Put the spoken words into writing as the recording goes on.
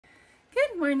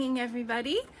Good morning,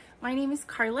 everybody. My name is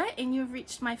Karla, and you've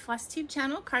reached my FlossTube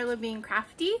channel,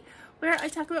 KarlaBeingCrafty, where I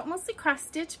talk about mostly cross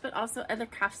stitch, but also other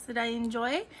crafts that I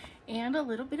enjoy, and a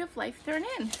little bit of life thrown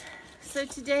in. So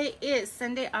today is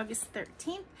Sunday, August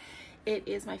 13th. It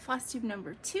is my FlossTube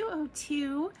number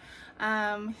 202.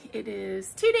 It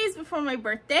is 2 days before my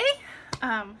birthday.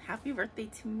 Happy birthday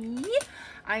to me.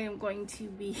 I am going to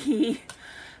be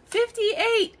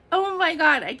 58. Oh my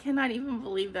God, I cannot even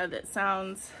believe that. It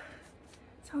sounds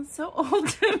so old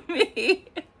to me.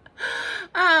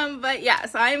 But yeah,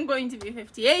 so I am going to be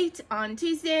 58 on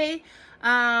Tuesday.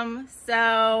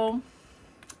 So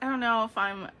I don't know if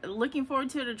I'm looking forward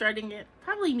to it or dreading it.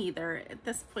 Probably neither at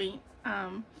this point.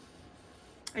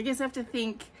 I guess I have to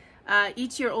think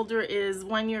each year older is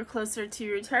 1 year closer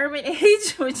to retirement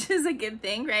age, which is a good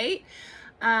thing, right?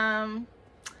 Yeah,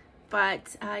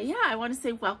 I want to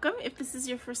say welcome. If this is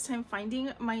your first time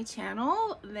finding my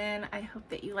channel, then I hope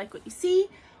that you like what you see.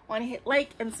 Want to hit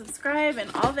like and subscribe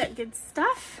and all that good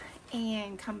stuff,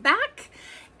 and come back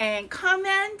and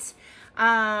comment.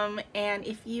 And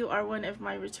if you are one of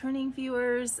my returning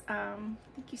viewers,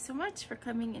 thank you so much for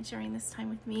coming and sharing this time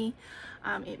with me.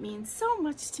 It means so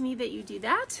much to me that you do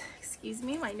that. Excuse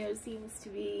me, my nose seems to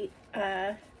be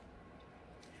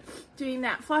doing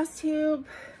that FlossTube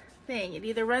thing. It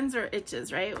either runs or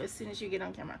itches, right? As soon as you get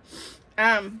on camera.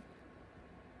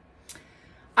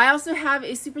 I also have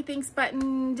a super thanks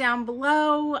button down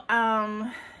below.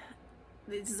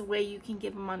 This is a way you can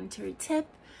give a monetary tip.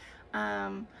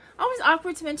 Always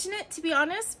awkward to mention it, to be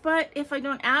honest, but if I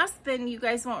don't ask, then you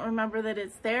guys won't remember that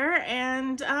it's there.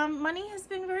 And money has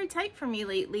been very tight for me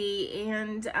lately,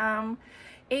 and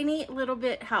any little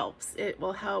bit helps. It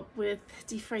will help with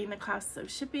defraying the costs of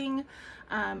shipping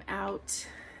out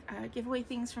giveaway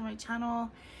things for my channel,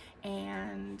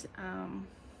 and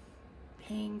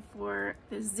paying for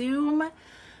the Zoom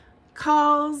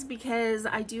calls, because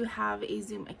I do have a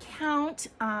Zoom account,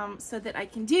 so that I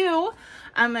can do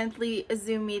a monthly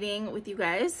Zoom meeting with you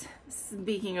guys.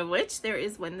 Speaking of which, there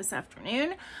is one this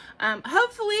afternoon.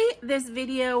 Hopefully this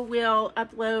video will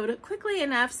upload quickly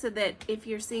enough so that if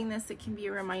you're seeing this, it can be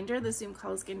a reminder. The Zoom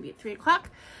call is going to be at 3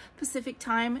 o'clock Pacific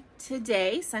time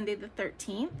today, Sunday the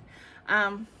 13th.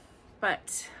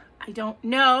 But I don't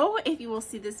know if you will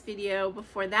see this video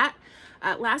before that.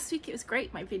 Last week it was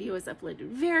great. My video was uploaded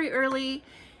very early,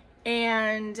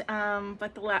 and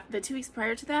but the 2 weeks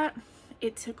prior to that,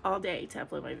 it took all day to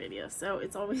upload my video. So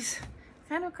it's always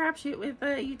kind of a crapshoot with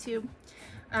YouTube.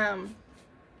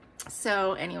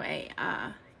 So anyway,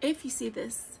 if you see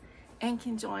this and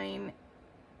can join,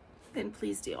 then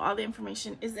please do. All the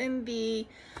information is in the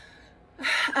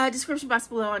description box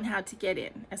below on how to get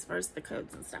in, as far as the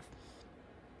codes and stuff.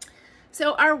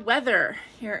 So our weather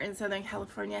here in Southern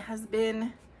California has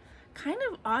been kind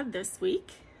of odd this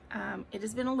week. It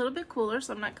has been a little bit cooler,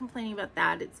 so I'm not complaining about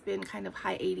that. It's been kind of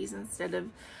high 80s instead of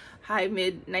high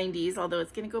mid 90s, although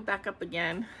it's going to go back up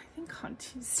again, I think on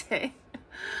Tuesday.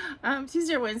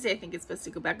 Tuesday or Wednesday, I think it's supposed to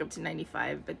go back up to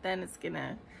 95, but then it's going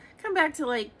to come back to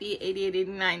like the 88,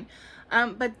 89.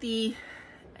 But the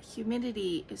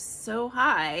humidity is so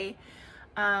high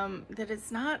that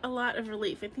it's not a lot of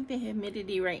relief. I think the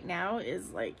humidity right now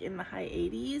is like in the high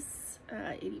 80s,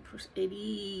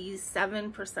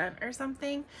 87% or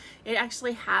something. It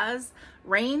actually has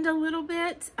rained a little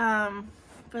bit,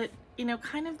 but you know,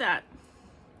 kind of that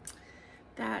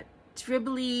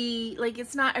dribbly, like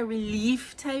it's not a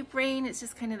relief type rain. It's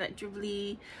just kind of that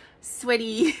dribbly,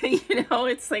 sweaty, you know,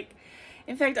 it's like,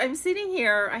 in fact, I'm sitting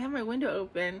here, I have my window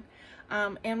open,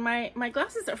 and my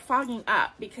glasses are fogging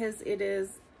up because it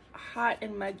is hot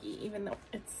and muggy, even though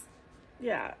it's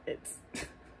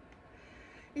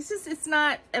it's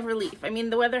not a relief. I mean,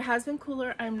 the weather has been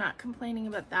cooler. I'm not complaining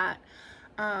about that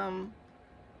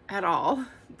at all,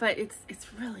 but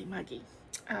it's really muggy.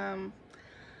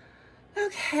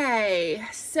 Okay,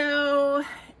 so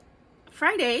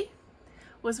Friday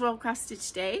was World Cross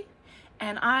Stitch Day,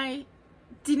 and I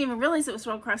didn't even realize it was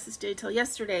World Cross Stitch Day till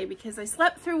yesterday because I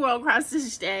slept through World Cross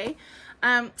Stitch Day.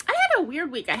 I had a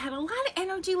weird week. I had a lot of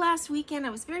energy last weekend. I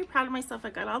was very proud of myself. I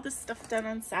got all this stuff done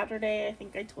on Saturday. I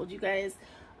think I told you guys,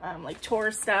 like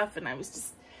tour stuff, and I was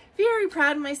just very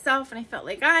proud of myself, and I felt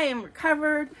like I am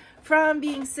recovered from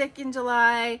being sick in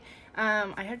July.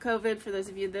 I had COVID, for those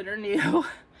of you that are new.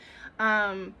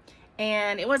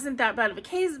 And it wasn't that bad of a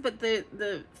case, but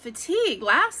the fatigue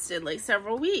lasted like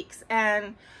several weeks,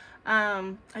 and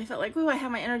I felt like, ooh, I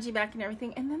have my energy back and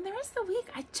everything. And then the rest of the week,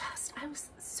 I was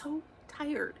so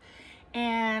tired,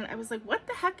 and I was like, what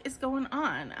the heck is going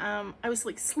on? I was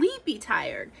like sleepy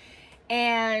tired,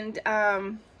 and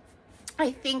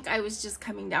I think I was just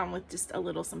coming down with just a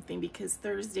little something because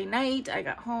Thursday night I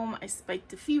got home, I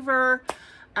spiked a fever,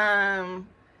 and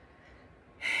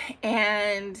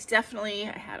definitely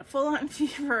I had a full-on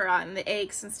fever on the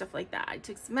aches and stuff like that. I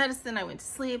took some medicine, I went to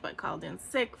sleep, I called in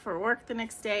sick for work the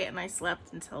next day, and I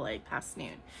slept until like past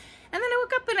noon. And then I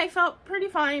woke up and I felt pretty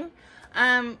fine.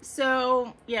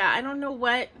 So yeah, I don't know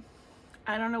what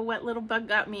little bug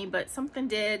got me, but something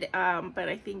did. But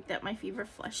I think that my fever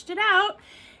flushed it out,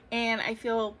 and I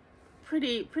feel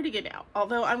pretty good now.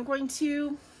 Although I'm going to,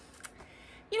 you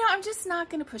know, I'm just not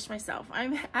going to push myself.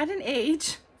 I'm at an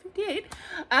age, 58.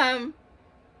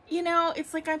 You know,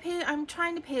 it's like I'm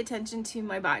trying to pay attention to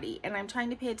my body, and I'm trying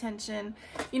to pay attention,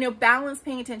 you know, balance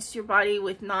paying attention to your body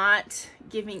with not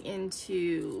giving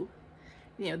into,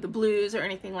 you know, the blues or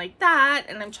anything like that.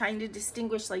 And I'm trying to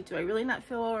distinguish, like, do I really not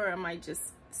feel, or am I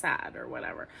just sad or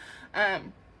whatever?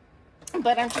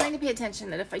 But I'm trying to pay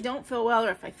attention that if I don't feel well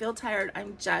or if I feel tired,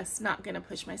 I'm just not going to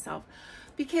push myself,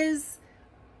 because,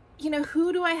 you know,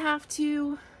 who do I have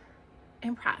to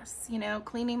impress? You know,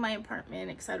 cleaning my apartment,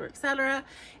 etc., etc.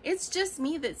 It's just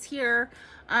me that's here,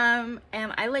 and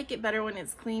I like it better when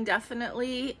it's clean,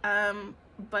 definitely.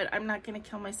 But I'm not going to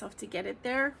kill myself to get it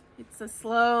there. It's a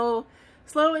slow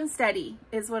and steady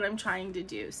is what I'm trying to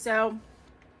do. So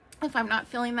if I'm not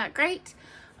feeling that great,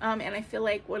 and I feel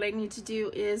like what I need to do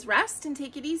is rest and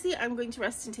take it easy, I'm going to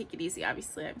rest and take it easy.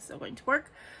 Obviously, I'm still going to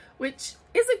work, which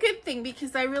is a good thing,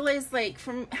 because I realized, like,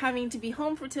 from having to be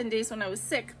home for 10 days when I was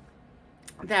sick,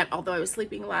 that although I was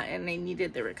sleeping a lot and I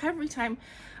needed the recovery time,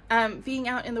 being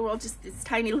out in the world just this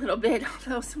tiny little bit,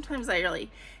 although sometimes I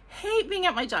really hate being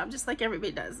at my job, just like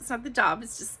everybody does. It's not the job,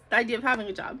 it's just the idea of having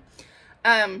a job.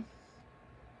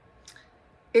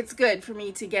 It's good for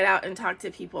me to get out and talk to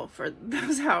people for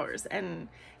those hours and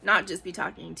not just be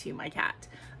talking to my cat.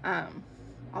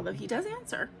 Although he does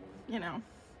answer, you know.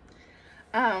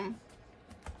 But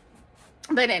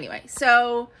anyway,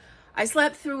 so I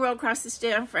slept through World Cross Stitch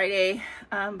Day on Friday,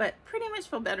 but pretty much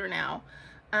feel better now.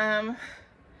 I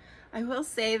will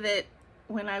say that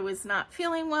when I was not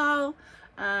feeling well,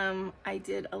 I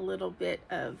did a little bit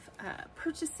of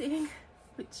purchasing,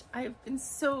 which I've been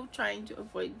so trying to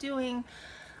avoid doing.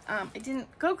 I didn't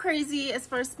go crazy as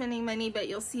far as spending money, but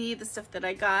you'll see the stuff that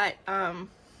I got. I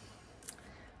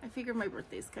figure my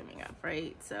birthday's coming up,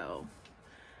 right? So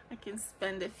I can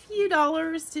spend a few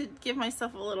dollars to give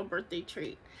myself a little birthday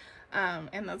treat.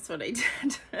 And that's what I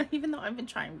did. Even though I've been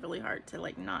trying really hard to,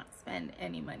 like, not spend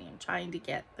any money. I'm trying to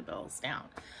get the bills down.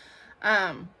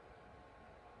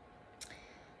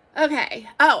 Okay.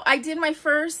 Oh, I did my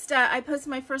first, I posted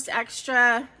my first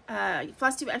extra,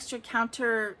 FlossTube extra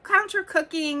counter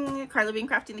cooking,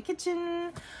 KarlaBeingCrafty in the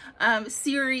kitchen,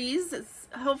 series.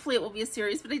 Hopefully it will be a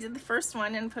series, but I did the first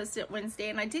one and posted it Wednesday,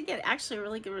 and I did get actually a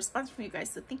really good response from you guys.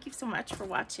 So thank you so much for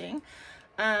watching.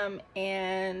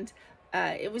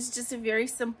 It was just a very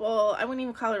simple, I wouldn't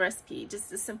even call it a recipe, just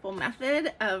a simple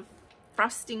method of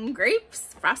frosted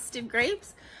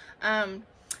grapes.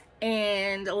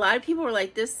 And a lot of people were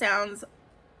like, this sounds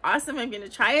awesome, I'm gonna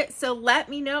try it. So let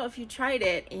me know if you tried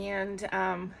it and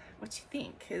what you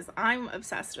think, because I'm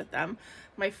obsessed with them.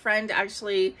 My friend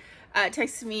actually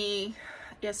texted me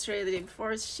yesterday, the day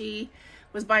before. She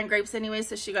was buying grapes anyway,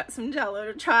 so she got some Jell-O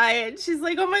to try, and she's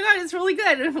like, oh my god, it's really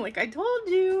good. And I'm like, I told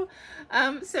you.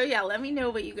 So yeah, let me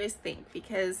know what you guys think,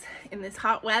 because in this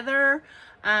hot weather,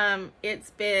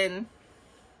 it's been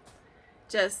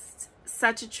just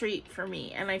such a treat for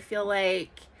me. And I feel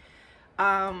like,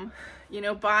 you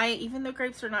know, even though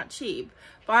grapes are not cheap,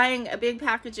 buying a big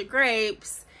package of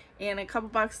grapes and a couple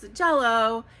boxes of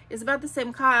Jell-O is about the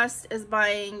same cost as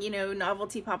buying, you know,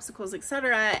 novelty popsicles,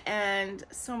 etc. And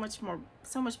so much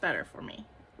better for me,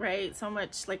 right? So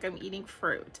much like I'm eating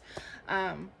fruit.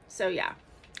 So yeah,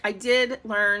 I did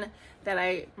learn that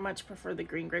I much prefer the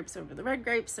green grapes over the red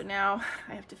grapes. So now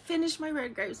I have to finish my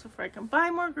red grapes before I can buy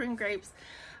more green grapes.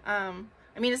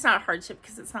 I mean, it's not a hardship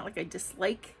because it's not like I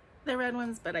dislike the red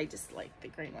ones, but I just like the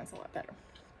green ones a lot better.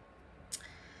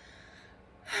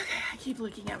 Okay, I keep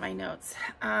looking at my notes.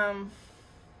 I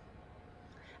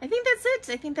think that's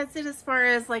it. I think that's it as far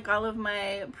as like all of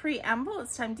my preamble.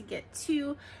 It's time to get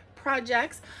to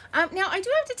projects. Now I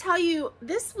do have to tell you,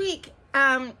 this week,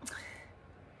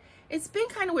 it's been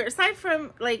kind of weird. Aside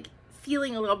from like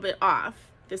feeling a little bit off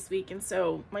this week, and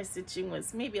so my stitching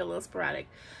was maybe a little sporadic.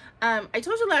 I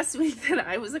told you last week that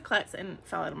I was a klutz and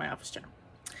fell out of my office chair.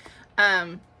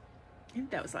 I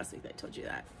think that was last week that I told you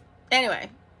that. Anyway,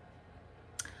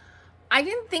 I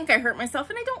didn't think I hurt myself,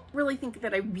 and I don't really think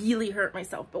that I really hurt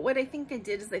myself, but what I think I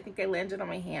did is I think I landed on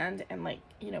my hand and, like,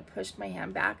 you know, pushed my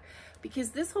hand back,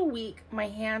 because this whole week my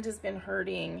hand has been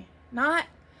hurting, not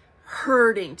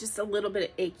hurting, just a little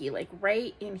bit achy, like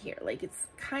right in here. Like it's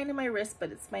kind of my wrist,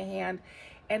 but it's my hand.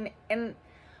 And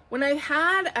when I've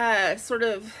had sort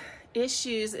of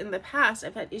issues in the past,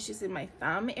 I've had issues in my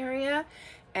thumb area,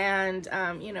 and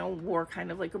you know, wore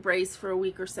kind of like a brace for a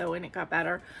week or so, and it got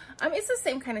better. It's the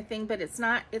same kind of thing, but it's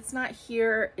not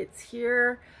here, it's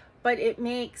here, but it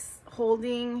makes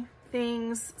holding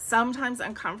things sometimes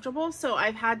uncomfortable. So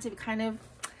I've had to kind of,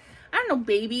 I don't know,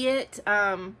 baby it.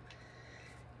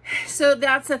 So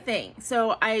that's a thing.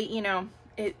 So I, you know,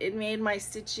 it made my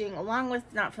stitching, along with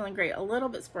not feeling great, a little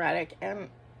bit sporadic, and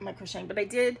my crocheting. But I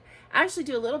did actually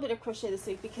do a little bit of crochet this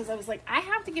week because I was like, I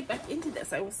have to get back into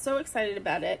this. I was so excited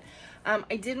about it.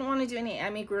 I didn't want to do any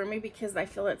amigurumi because I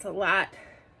feel it's a lot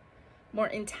more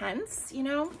intense, you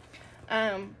know.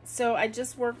 So I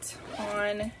just worked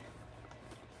on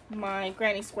my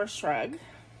granny square shrug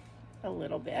a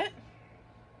little bit.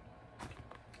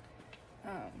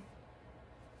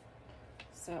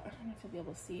 So I don't know if you'll be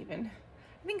able to see even.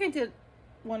 I think I did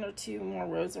 1 or 2 more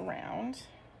rows around.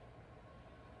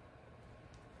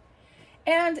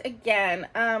 And again,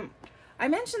 I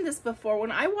mentioned this before,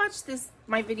 when I watch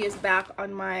my videos back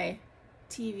on my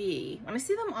TV, when I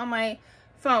see them on my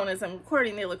phone as I'm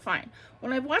recording, they look fine.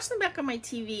 When I watch them back on my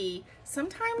TV,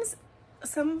 sometimes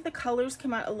some of the colors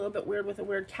come out a little bit weird with a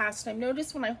weird cast. And I've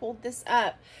noticed when I hold this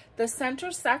up, the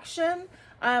center section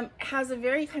has a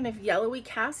very kind of yellowy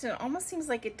cast, and it almost seems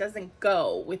like it doesn't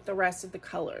go with the rest of the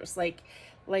colors, like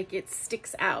it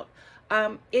sticks out.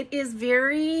 It is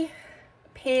very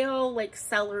pale, like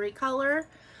celery color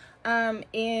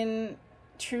in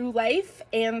true life,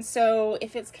 and so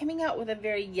if it's coming out with a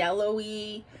very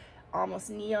yellowy, almost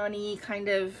neon-y kind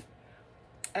of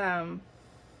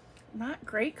not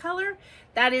great color,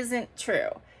 that isn't true.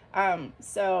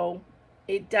 So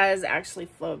it does actually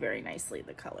flow very nicely,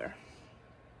 the color.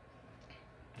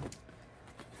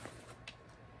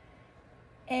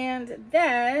 And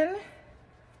then,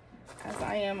 as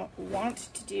I am wont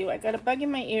to do, I got a bug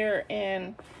in my ear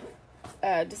and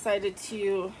decided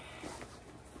to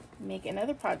make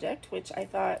another project, which I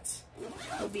thought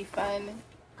would be fun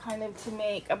kind of to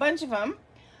make a bunch of them.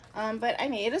 But I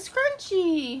made a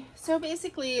scrunchie. So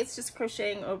basically it's just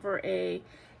crocheting over a,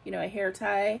 you know, a hair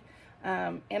tie.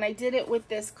 And I did it with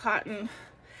this cotton,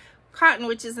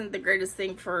 which isn't the greatest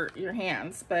thing for your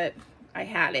hands, but I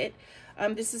had it.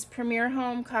 This is Premier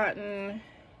Home Cotton,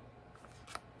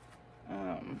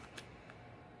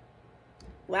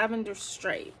 Lavender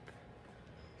Stripe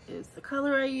is the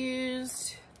color I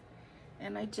used,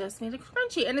 and I just made a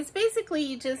scrunchie. And it's basically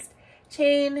you just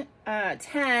chain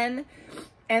 10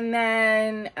 and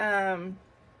then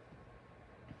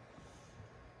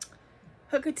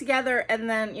hook it together, and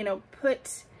then, you know,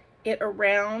 put it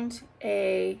around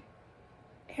a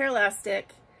hair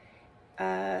elastic,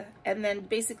 and then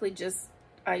basically just,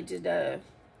 I did a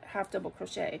half double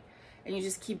crochet, and you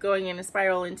just keep going in a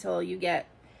spiral until you get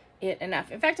it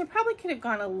enough. In fact, I probably could have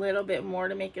gone a little bit more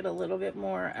to make it a little bit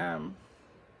more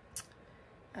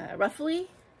ruffly,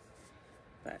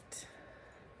 but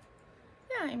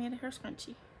yeah, I made a hair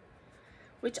scrunchie,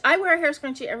 which I wear a hair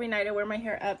scrunchie every night. I wear my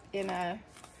hair up in a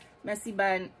messy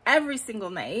bun every single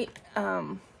night,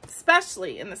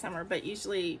 especially in the summer, but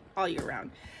usually all year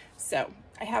round. So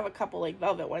I have a couple like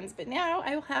velvet ones, but now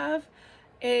I will have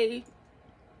a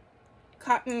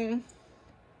cotton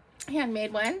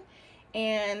handmade one.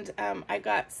 And I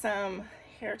got some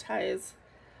hair ties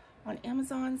on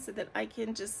Amazon so that I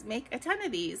can just make a ton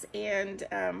of these. And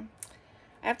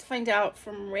I have to find out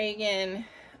from Reagan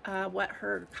what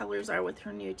her colors are with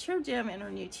her new cheer gym and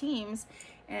her new teams,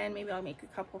 and maybe I'll make a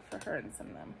couple for her and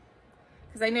send them,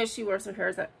 because I know she wears her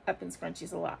hair up in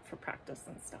scrunchies a lot for practice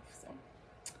and stuff. So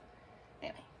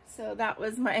anyway, so that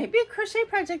was my big crochet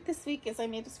project this week, is I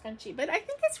made a scrunchie, but I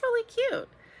think it's really cute,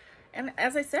 and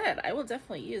as I said, I will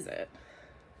definitely use it.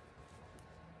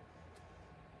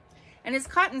 And it's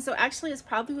cotton, so actually it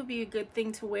probably would be a good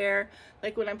thing to wear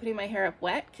like when I'm putting my hair up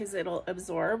wet, because it'll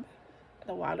absorb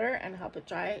the water and help it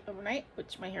dry overnight,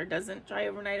 which my hair doesn't dry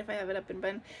overnight if I have it up in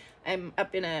bun. I'm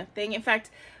up in a thing. In fact,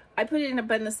 I put it in a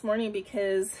bun this morning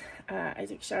because I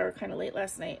took a shower kind of late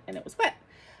last night and it was wet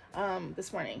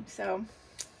this morning. So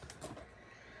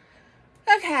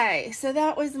okay, so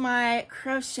that was my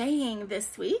crocheting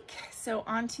this week. So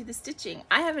on to the stitching.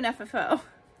 I have an FFO,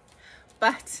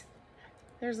 but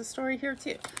there's a story here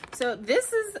too. So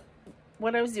this is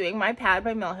what I was doing, my pad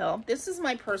by Mill Hill. This is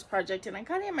my purse project, and I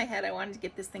got it in my head I wanted to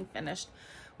get this thing finished,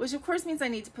 which of course means I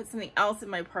need to put something else in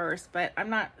my purse, but I'm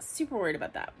not super worried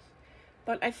about that.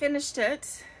 But I finished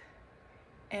it,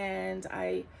 and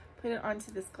I put it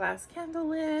onto this glass candle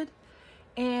lid,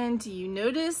 and do you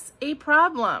notice a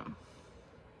problem?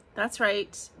 That's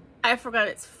right. I forgot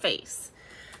its face.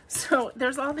 So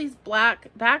there's all these black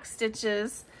back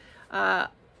stitches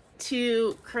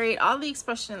to create all the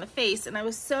expression in the face. And I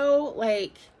was so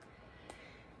like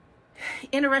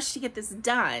in a rush to get this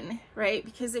done, right?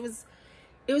 Because it was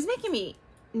making me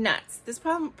nuts. This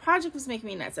project was making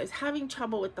me nuts. I was having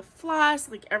trouble with the floss.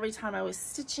 Like every time I was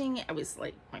stitching, I was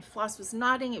like, my floss was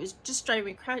knotting. It was just driving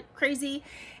me crazy.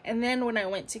 And then when I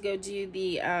went to go do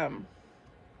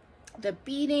the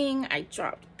beading, I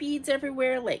dropped beads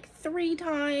everywhere like 3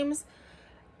 times.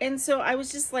 And so I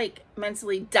was just like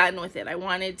mentally done with it. I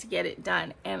wanted to get it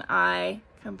done. And I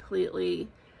completely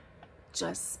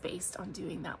just spaced on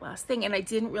doing that last thing. And I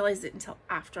didn't realize it until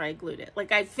after I glued it.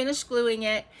 Like I finished gluing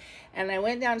it and I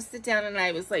went down to sit down and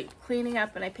I was like cleaning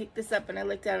up and I picked this up and I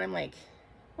looked at it and I'm like,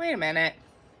 wait a minute.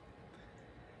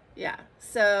 Yeah.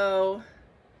 So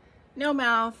no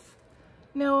mouth,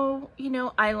 no, you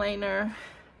know, eyeliner,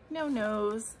 no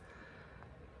nose.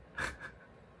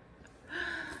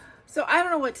 So I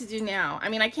don't know what to do now. I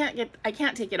mean, I can't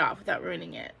take it off without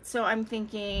ruining it. So I'm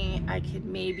thinking I could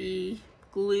maybe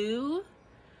glue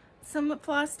some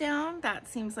floss down. That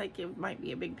seems like it might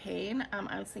be a big pain.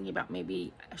 I was thinking about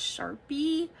maybe a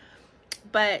Sharpie,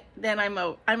 but then I'm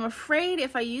afraid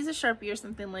if I use a Sharpie or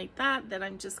something like that, that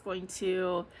I'm just going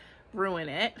to ruin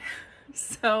it.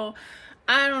 So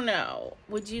I don't know.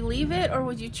 Would you leave it or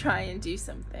would you try and do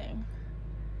something?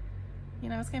 You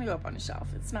know, it's gonna go up on a shelf.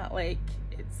 It's not like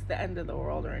it's the end of the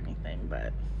world or anything,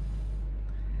 but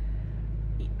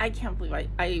I can't believe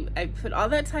I put all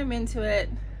that time into it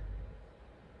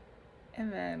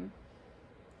and then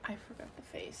I forgot the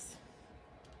face.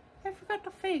 I forgot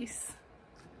the face.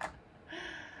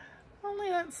 Only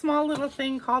that small little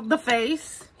thing called the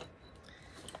face.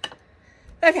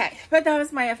 Okay, but that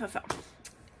was my FFO.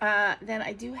 Then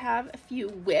I do have a few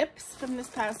whips from this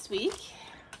past week.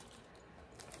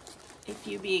 A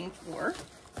few being 4.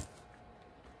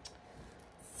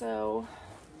 So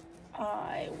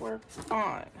I worked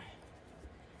on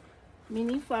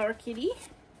Mini Flower Kitty,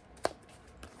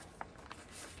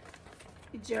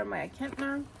 Jeremiah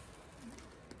Kentner,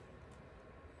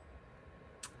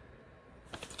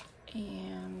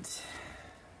 and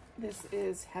this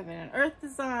is Heaven and Earth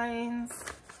Designs.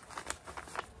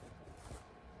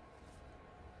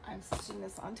 I'm stitching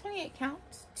this on 28 count,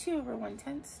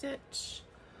 2/110 stitch.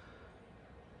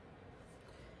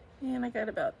 And I got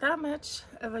about that much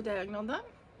of a diagonal done.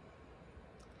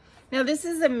 Now this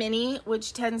is a mini,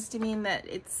 which tends to mean that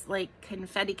it's like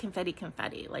confetti, confetti,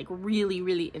 confetti, like really,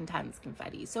 really intense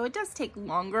confetti. So it does take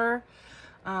longer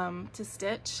to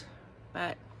stitch,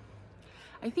 but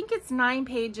I think it's 9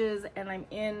 pages and I'm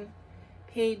in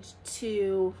page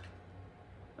 2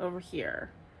 over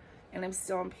here. And I'm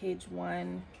still on page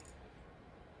 1.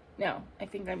 No, I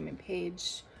think I'm in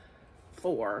page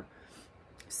 4.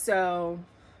 So,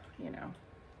 you know,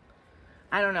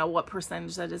 I don't know what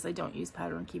percentage that is. I don't use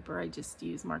Pattern Keeper. I just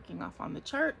use marking off on the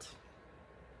chart.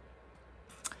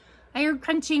 I heard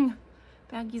crunching.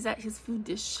 Baggy's at his food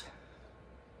dish.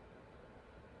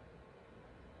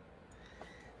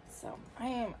 So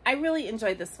I really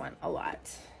enjoyed this one a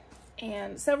lot.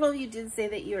 And several of you did say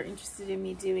that you're interested in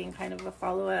me doing kind of a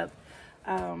follow-up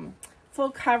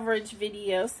full coverage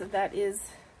video. So that is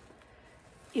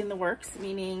in the works,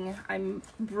 meaning I'm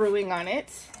brewing on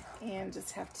it and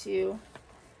just have to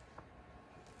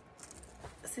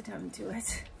sit down and do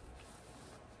it.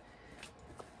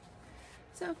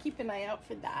 So keep an eye out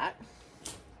for that.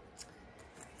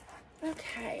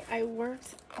 Okay, I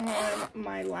worked on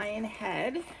my lion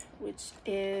head, which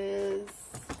is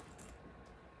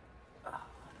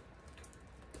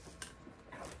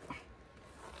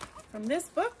from this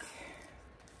book,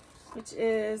 which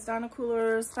is Donna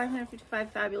Cooler's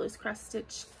 555 Fabulous Cross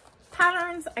Stitch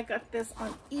Patterns. I got this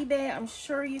on eBay. I'm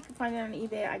sure you can find it on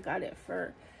eBay. I got it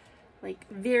for like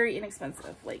very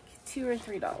inexpensive, like $2 or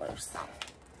 $3.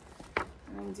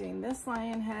 I'm doing this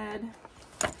lion head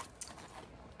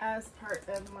as part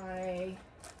of my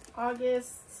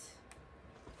August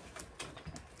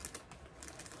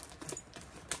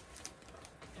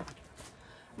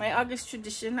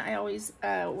tradition. I always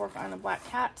work on a black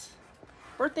cat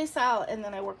birthday style, and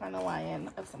then I work on a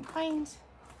lion of some kind.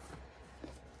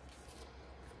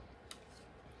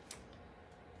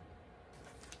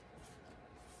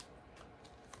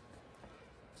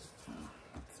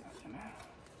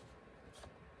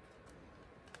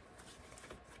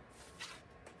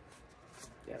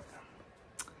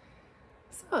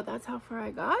 So that's how far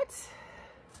I got.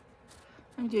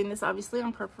 I'm doing this obviously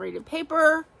on perforated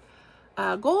paper,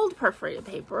 gold perforated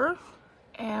paper,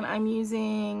 and I'm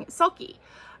using Sulky.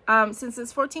 Since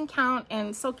it's 14 count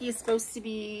and silky is supposed to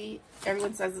be,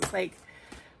 everyone says it's like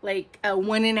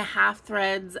 1.5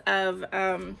 threads of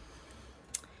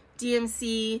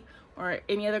DMC or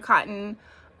any other cotton.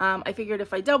 I figured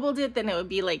if I doubled it, then it would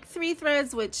be like 3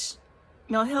 threads, which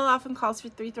Mill Hill often calls for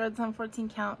 3 threads on 14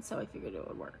 count, so I figured it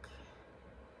would work.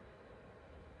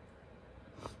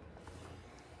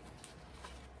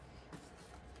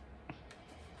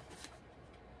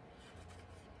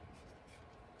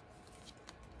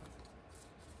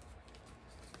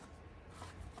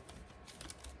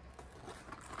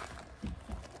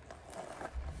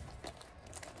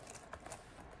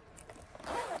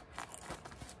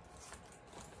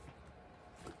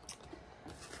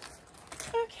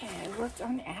 Okay, I worked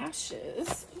on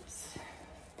ashes. Oops.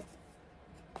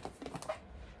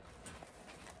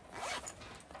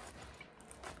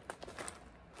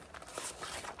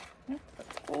 Nope,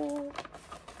 that's cool.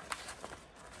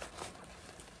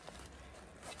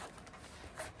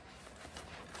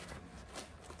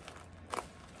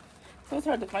 So it's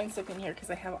hard to find stuff in here because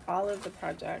I have all of the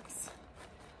projects,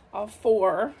 all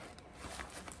 4.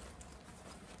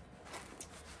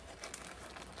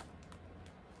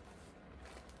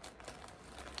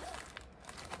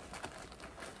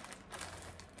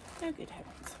 Oh, good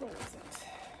heavens, where is it?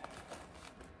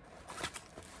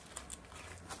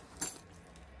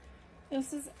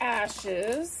 This is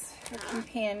Ashes, a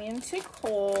companion to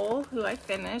Coal, who I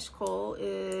finished. Coal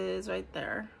is right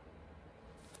there.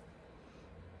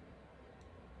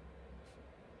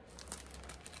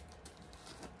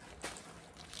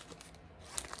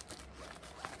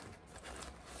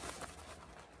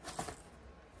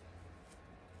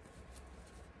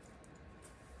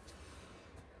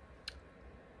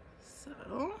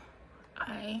 So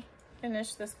I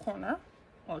finished this corner,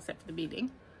 well, except for the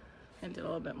beading, and did a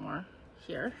little bit more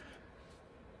here.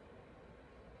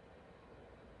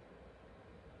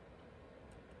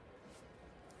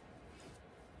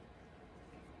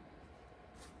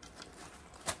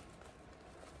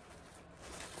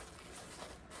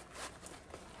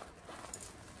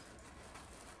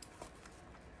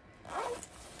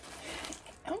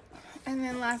 Oh, and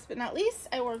then last but not least,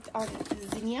 I worked on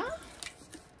Zenia,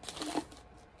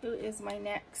 who is my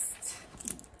next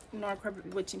Nora Corbett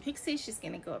Bewitching Pixie. She's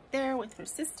gonna go up there with her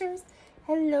sisters.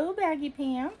 Hello, baggy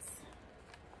pants.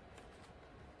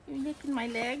 You're licking my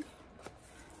leg.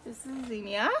 This is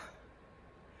Zenia.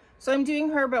 So I'm doing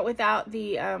her, but without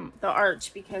the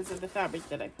arch because of the fabric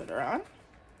that I put her on.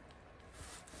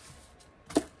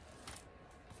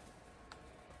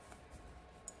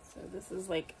 So this is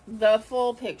like the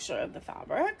full picture of the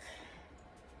fabric.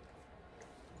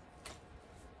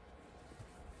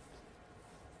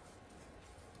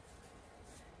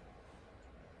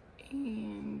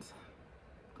 And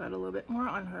got a little bit more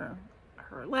on her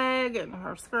leg and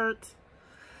her skirt.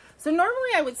 So normally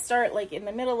I would start like in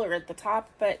the middle or at the top,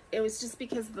 but it was just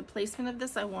because of the placement of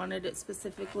this. I wanted it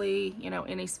specifically, you know,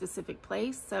 in a specific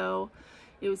place. So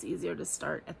it was easier to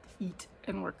start at the feet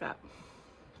and work up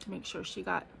to make sure she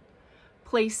got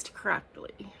placed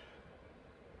correctly.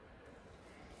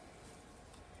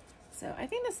 So I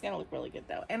think this is gonna look really good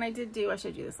though. And I did do, I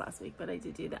showed you this last week, but I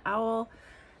did do the owl.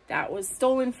 That was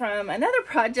stolen from another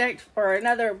project or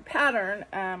another pattern.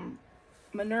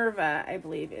 Minerva, I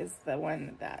believe, is the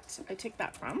one that I took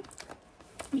that from.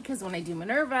 Because when I do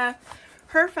Minerva,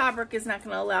 her fabric is not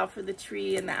going to allow for the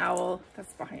tree and the owl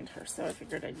that's behind her. So I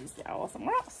figured I'd use the owl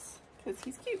somewhere else because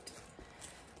he's cute.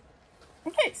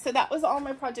 Okay, so that was all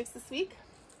my projects this week.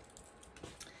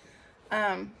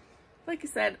 Like I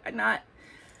said, not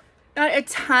a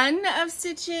ton of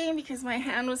stitching because my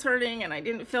hand was hurting and I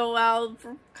didn't feel well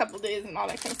for a couple days and all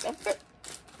that kind of stuff, but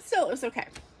still, it was okay.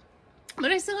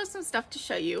 But I still have some stuff to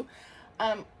show you.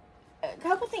 A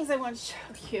couple things I want to show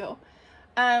you.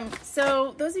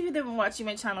 So those of you that have been watching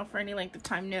my channel for any length of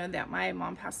time know that my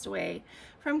mom passed away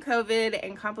from COVID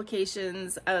and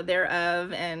complications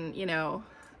thereof, and you know,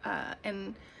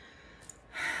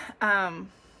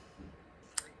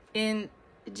 in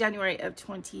January of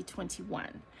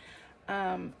 2021.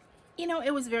 You know,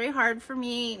 it was very hard for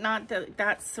me. Not that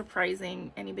that's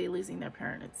surprising. Anybody losing their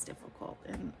parent, it's difficult.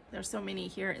 And there's so many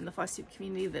here in the FlossTube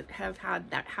community that have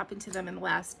had that happen to them in the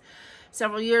last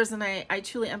several years. And I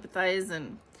truly empathize.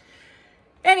 And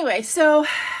anyway, so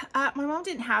my mom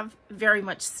didn't have very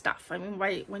much stuff. I mean,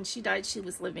 when she died, she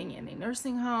was living in a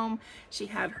nursing home. She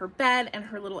had her bed and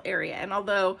her little area. And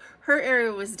although her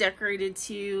area was decorated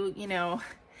to, you know,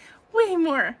 way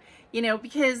more, you know,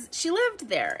 because she lived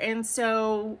there. And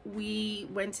so we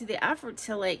went to the effort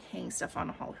to like hang stuff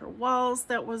on all her walls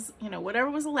that was, you know, whatever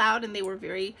was allowed. And they were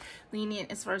very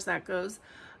lenient as far as that goes.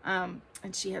 And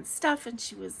she had stuff, and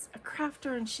she was a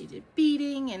crafter, and she did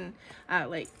beading and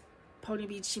like pony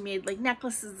beads. She made like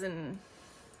necklaces and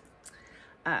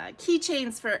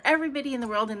keychains for everybody in the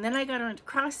world. And then I got her into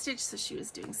cross stitch, so she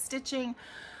was doing stitching.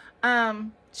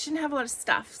 She didn't have a lot of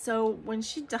stuff. So when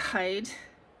she died,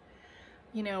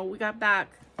 you know, we got back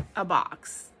a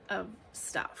box of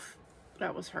stuff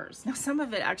that was hers. Now, some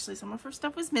of her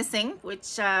stuff was missing,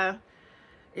 which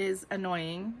is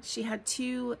annoying. She had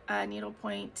 2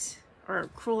 needlepoint or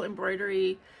crewel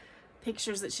embroidery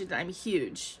pictures that she'd done, I mean,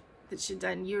 huge, that she'd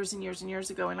done years and years and years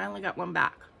ago, and I only got one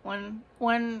back. One,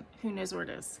 who knows where it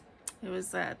is. It was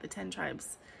the 10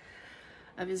 tribes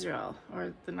of Israel,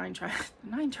 or the 9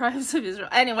 tribes of Israel.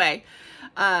 Anyway,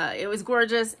 it was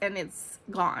gorgeous, and it's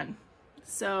gone.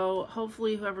 So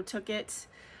hopefully whoever took it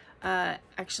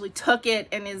actually took it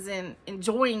and is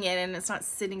enjoying it, and it's not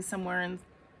sitting somewhere in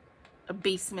a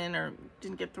basement or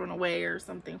didn't get thrown away or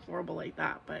something horrible like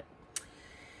that. But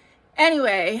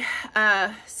anyway,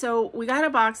 so we got a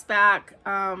box back.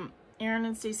 Erin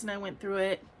and Stacey and I went through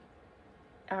it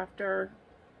after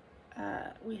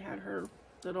we had her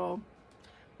little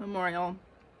memorial.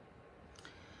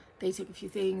 They took a few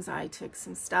things, I took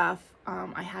some stuff.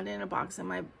 I had it in a box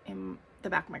in the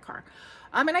back of my car.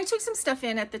 And I took some stuff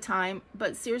in at the time,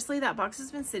 but seriously, that box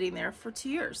has been sitting there for 2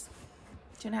 years,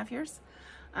 2.5 years,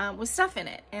 with stuff in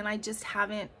it, and I just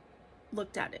haven't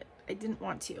looked at it. I didn't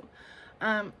want to.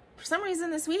 For some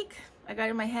reason this week, I got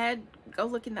in my head, go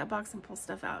look in that box and pull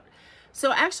stuff out.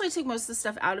 So I actually took most of the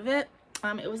stuff out of it.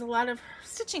 It was a lot of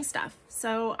stitching stuff,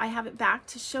 so I have it back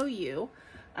to show you.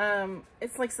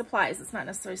 It's like supplies. It's not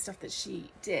necessarily stuff that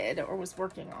she did or was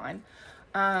working on.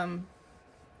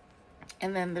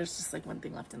 And then there's just like one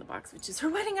thing left in the box, which is her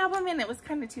wedding album, and it was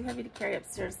kind of too heavy to carry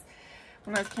upstairs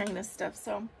when I was carrying this stuff.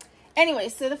 So anyway,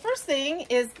 so the first thing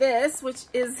is this, which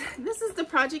is, this is the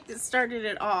project that started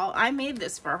it all. I made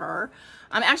this for her.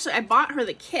 Actually, I bought her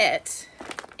the kit,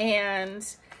 and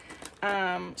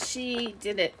she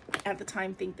did it at the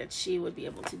time, think that she would be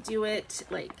able to do it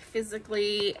like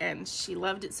physically, and she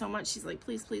loved it so much. She's like,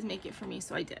 please make it for me.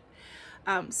 So I did.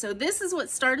 So this is what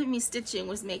started me stitching,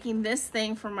 was making this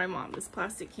thing for my mom, this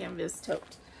plastic canvas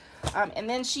tote. And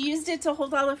then she used it to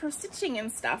hold all of her stitching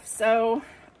and stuff. So,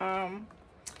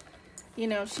 you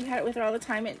know, she had it with her all the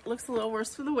time. It looks a little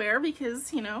worse for the wear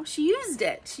because, you know, she used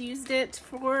it. She used it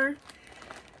for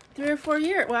 3 or 4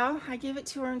 years. Well, I gave it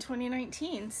to her in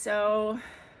 2019. So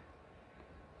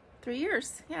 3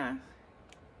 years. Yeah.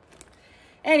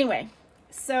 Anyway,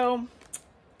 so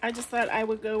I just thought I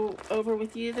would go over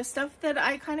with you the stuff that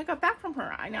I kind of got back from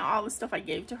her. I know all the stuff I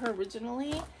gave to her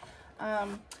originally. I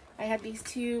had these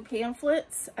 2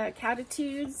 pamphlets,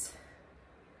 Catitudes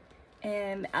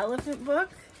and Elephant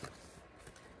Book,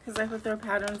 because I thought there were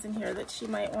patterns in here that she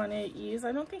might want to use.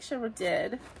 I don't think she ever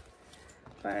did,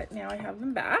 but now I have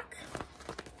them back.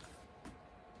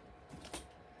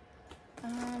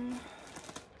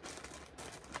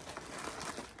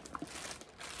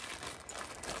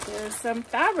 There's some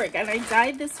fabric, and I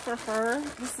dyed this for her.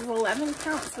 This is 11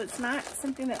 count, so it's not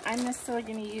something that I'm necessarily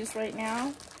going to use right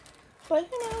now. But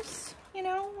who knows? You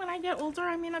know, when I get older,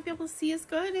 I may not be able to see as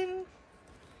good, and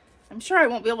I'm sure I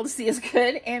won't be able to see as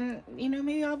good. And, you know,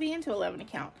 maybe I'll be into 11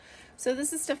 count. So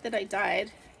this is stuff that I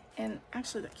dyed, and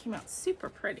actually that came out super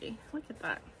pretty. Look at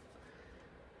that.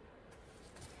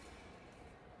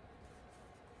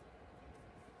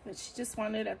 But she just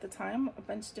wanted, at the time, a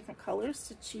bunch of different colors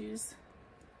to choose.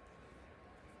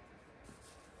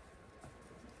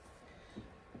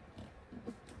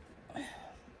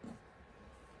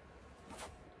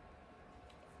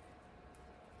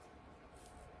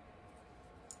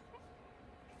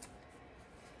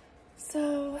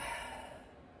 So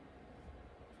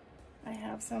I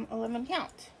have some 11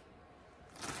 count.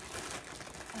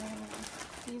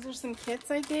 These are some kits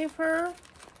I gave her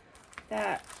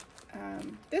that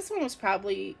this one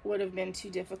would have been too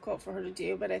difficult for her to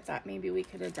do, but I thought maybe we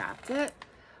could adapt it.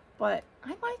 But I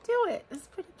might do it. It's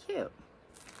pretty cute.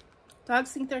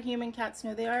 Dogs think they're human, cats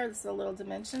know they are. This is a little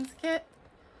dimensions kit.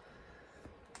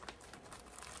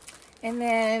 And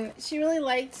then she really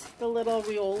liked the little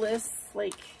Riolas,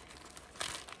 like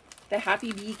the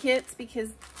Happy Bee kits,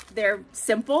 because they're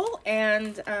simple,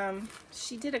 and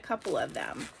she did a couple of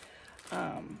them.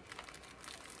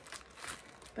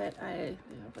 But I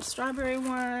have a strawberry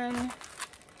one,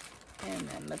 and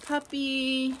then the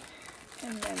puppy,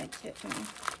 and then a kitten.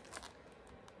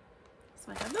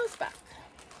 So I have those back.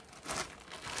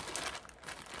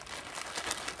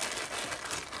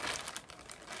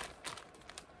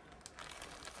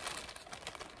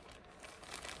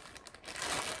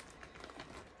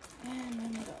 And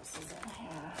then what else is in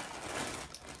here?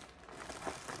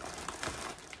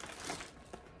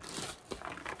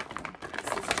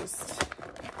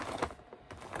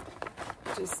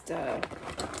 just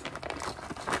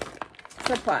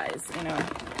supplies, you know,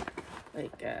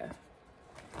 like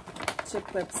chip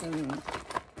clips and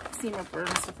seam ripper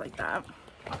and stuff like that.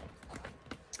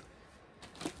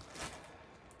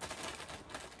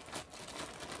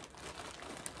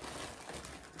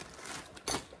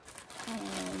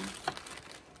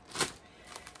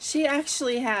 She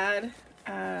actually had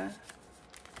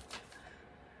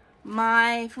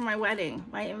for my wedding,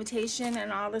 my invitation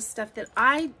and all the stuff that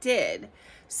I did.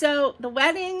 So the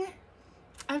wedding,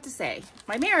 I have to say,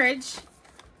 my marriage,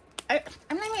 I'm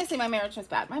not even gonna say my marriage was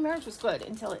bad. My marriage was good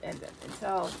until it ended,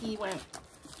 until he went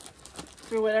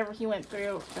through whatever he went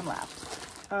through and left.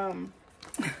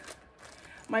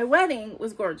 My wedding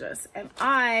was gorgeous, and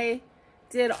I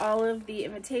did all of the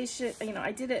invitation, you know,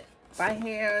 I did it by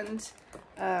hand.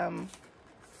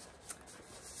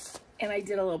 And I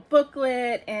did a little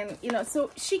booklet, and, you know,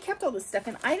 so she kept all this stuff,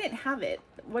 and I didn't have it.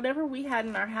 Whatever we had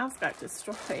in our house got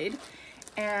destroyed,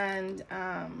 and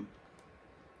I'm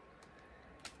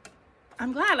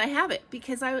glad I have it,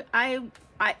 because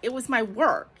it was my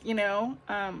work, you know.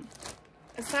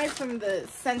 Aside from the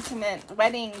sentiment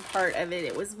wedding part of it,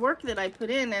 it was work that I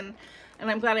put in, and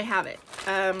I'm glad I have it.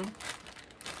 And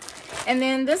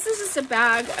then this is just a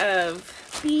bag of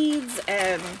beads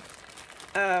and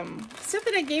stuff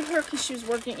that I gave her because she was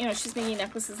working, you know, she's making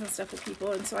necklaces and stuff with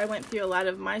people, and so I went through a lot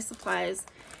of my supplies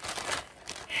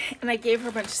and I gave her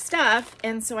a bunch of stuff,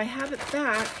 and so I have it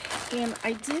back. And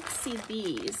I did see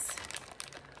these,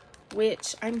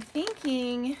 which I'm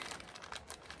thinking,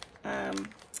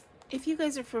 if you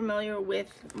guys are familiar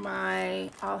with my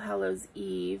All Hallows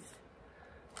Eve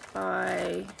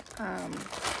by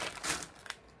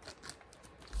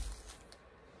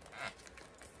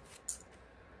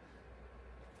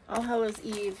All Hallows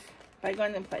Eve by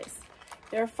Gun & Place.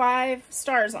 There are 5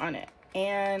 stars on it,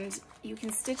 and you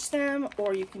can stitch them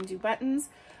or you can do buttons,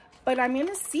 but I'm going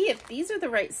to see if these are the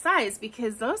right size,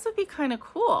 because those would be kind of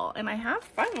cool, and I have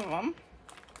 5 of them.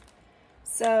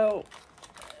 So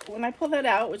when I pull that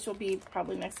out, which will be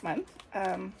probably next month,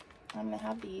 I'm going to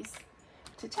have these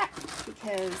to check,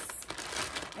 because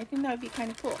I think that would be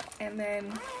kind of cool. And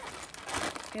then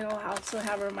it'll also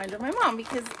have a reminder of my mom,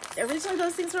 because originally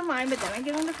those things were mine, but then I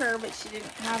gave them to her, but she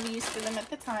didn't have use for them at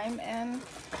the time, and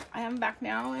I have them back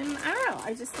now, and I don't know,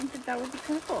 I just think that that would be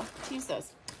kind of cool to use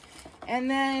those. And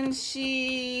then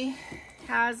she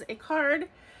has a card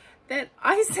that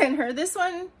I sent her. This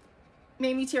one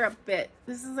made me tear up a bit.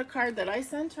 This is a card that I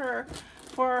sent her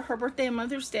for her birthday and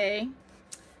Mother's Day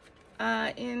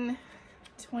in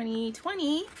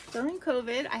 2020 during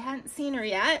COVID. I hadn't seen her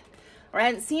yet, or I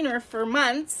hadn't seen her for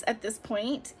months at this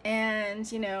point,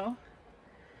 and you know,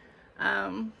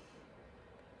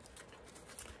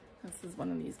 this is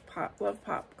one of these Love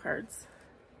Pop cards,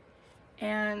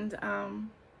 and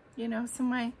you know, so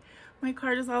my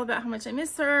card is all about how much I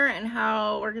miss her and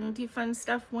how we're gonna do fun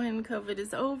stuff when COVID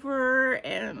is over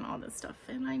and all this stuff,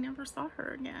 and I never saw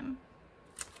her again.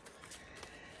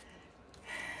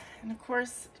 And of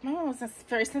course, my mom was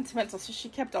very sentimental, so she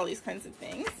kept all these kinds of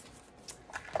things.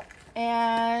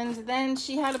 And then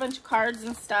she had a bunch of cards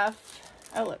and stuff.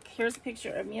 Oh, look, here's a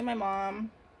picture of me and my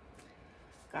mom.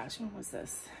 Gosh, when was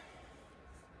this?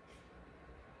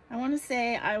 I want to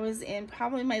say I was in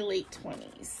probably my late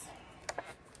 20s.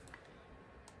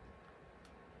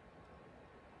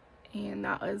 And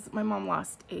that was, my mom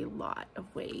lost a lot of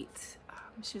weight.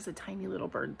 She was a tiny little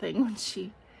bird thing when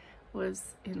she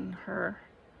was in her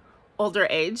older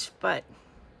age, but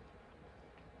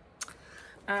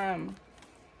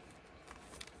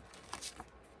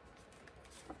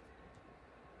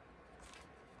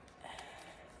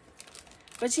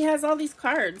she has all these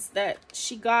cards that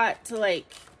she got to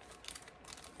like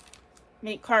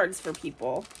make cards for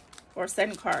people or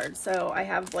send cards. So I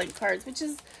have blank cards, which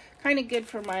is kind of good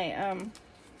for my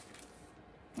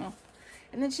oh.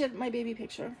 And then she had my baby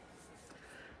picture.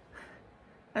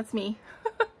 That's me.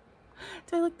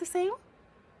 Do I look the same?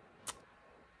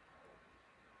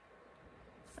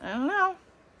 I don't know.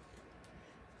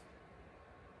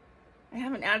 I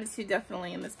have an attitude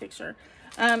definitely in this picture.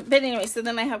 But anyway, so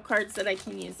then I have cards that I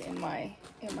can use in my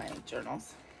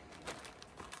journals.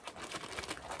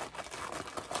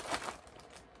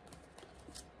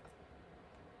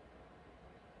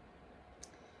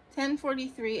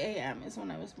 (10:43 a.m. is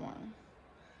when I was born.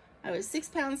 I was 6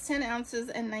 pounds, 10 ounces,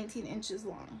 and 19 inches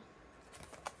long.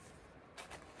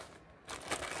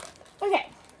 Okay,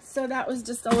 so that was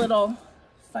just a little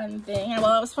fun thing.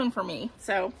 Well, it was fun for me,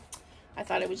 so I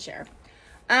thought I would share.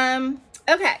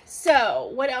 Okay, so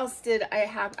what else did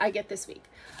I get this week?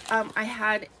 I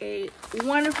had a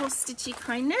wonderful Stitchy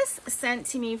kindness sent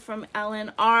to me from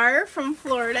Ellen R. from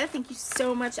Florida. Thank you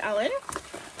so much, Ellen.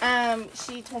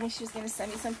 She told me she was going to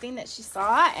send me something that she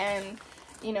saw and,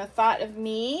 you know, thought of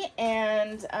me.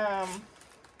 And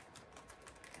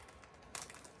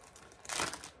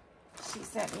she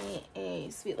sent me a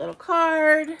sweet little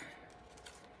card.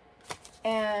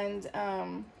 And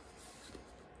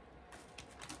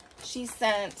she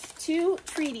sent 2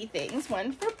 treaty things,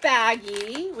 one for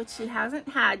Baggy, which he hasn't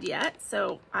had yet,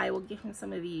 so I will give him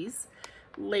some of these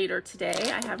later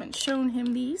today. I haven't shown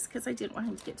him these because I didn't want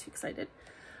him to get too excited.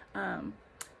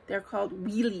 They're called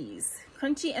Wheelies,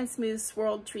 crunchy and smooth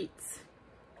swirled treats,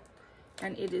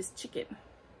 and it is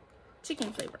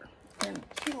chicken flavor, and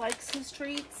he likes his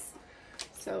treats.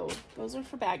 So those are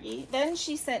for Baggy. Then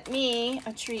she sent me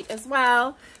a treat as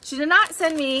well. She did not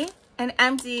send me an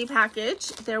empty package.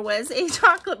 There was a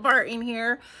chocolate bar in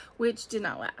here, which did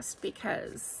not last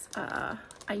because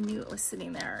I knew it was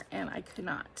sitting there and I could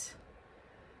not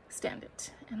stand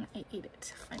it. And I ate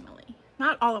it finally.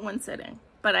 Not all at one sitting,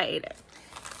 but I ate it.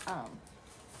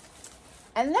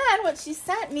 And then what she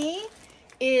sent me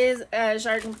is a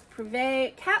Jardin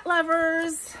Privé Cat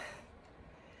Lovers,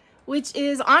 which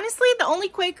is honestly the only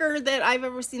Quaker that I've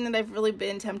ever seen that I've really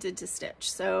been tempted to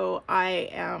stitch. So I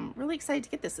am really excited to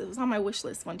get this. It was on my wish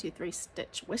list, 1, 2, 3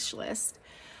 stitch wish list.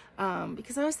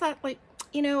 Because I always thought, like,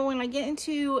 you know, when I get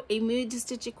into a mood to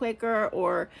stitch a Quaker,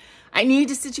 or I need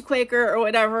to stitch a Quaker or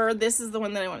whatever, this is the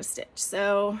one that I want to stitch.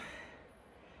 So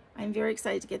I'm very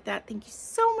excited to get that. Thank you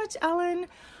so much, Ellen.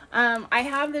 I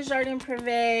have the Jardin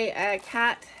Privé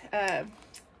cat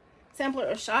sampler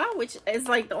au chat, which is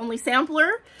like the only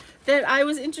sampler that I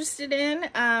was interested in.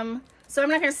 So I'm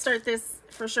not going to start this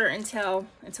for sure until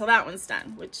that one's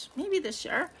done, which maybe this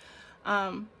year.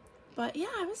 But yeah,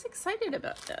 I was excited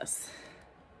about this.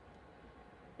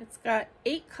 It's got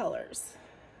 8 colors,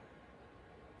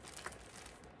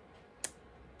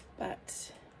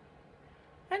 but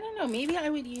I don't know, maybe I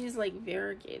would use like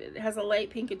variegated. It has a light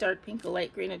pink, a dark pink, a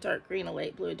light green, a dark green, a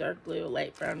light blue, a dark blue, a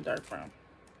light brown, a dark brown.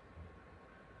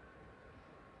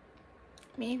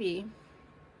 Maybe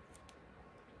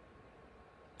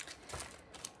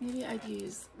I'd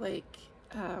use like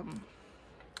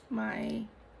my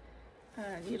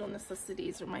Needle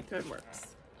Necessities or my Threadworks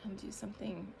and do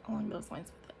something along those lines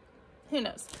with it. Who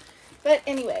knows? But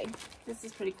anyway, this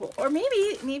is pretty cool. Or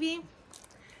maybe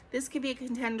this could be a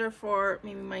contender for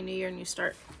maybe my New Year, New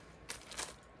Start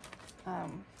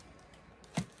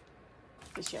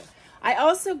this year. I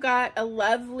also got a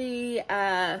lovely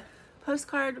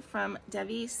postcard from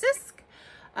Debbie Sisk.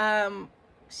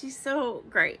 She's so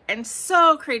great and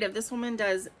so creative. This woman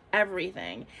does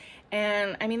everything.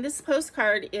 And I mean, this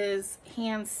postcard is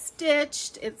hand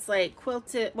stitched. It's like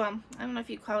quilted. Well, I don't know if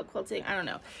you call it quilting. I don't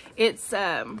know. It's,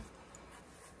 I'm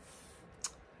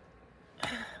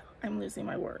losing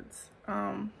my words.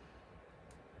 I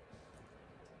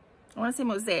want to say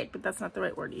mosaic, but that's not the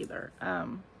right word either.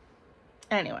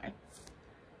 Anyway,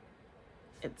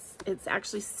 it's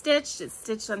actually stitched. It's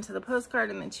stitched onto the postcard,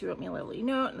 and then she wrote me a lovely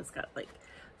note, and it's got like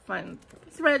fun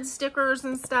thread stickers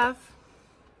and stuff.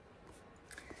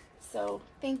 So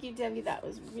thank you, Debbie. That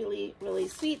was really, really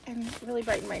sweet and really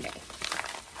brightened my day.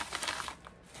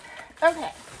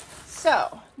 Okay,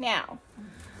 so now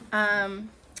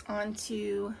on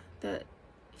to the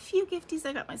few gifties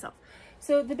I got myself.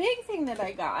 So the big thing that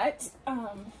I got,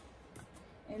 and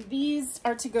these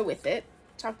are to go with it,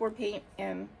 chalkboard paint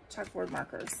and chalkboard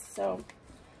markers. So,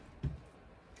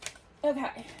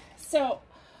 okay, so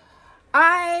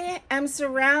I am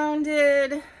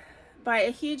surrounded by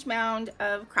a huge mound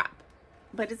of crap.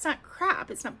 But it's not crap,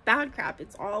 it's not bad crap,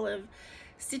 it's all of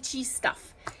stitchy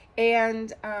stuff.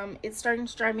 And it's starting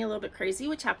to drive me a little bit crazy,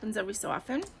 which happens every so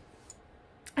often.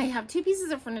 I have 2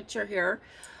 pieces of furniture here.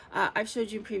 I've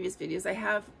showed you in previous videos. I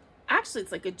have, actually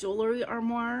it's like a jewelry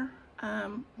armoire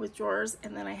with drawers,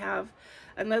 and then I have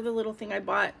another little thing I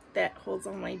bought that holds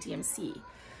all my DMC.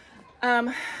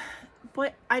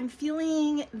 But I'm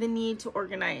feeling the need to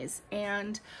organize,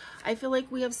 and I feel like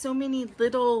we have so many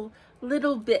little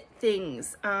bit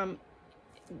things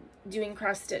doing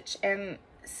cross stitch, and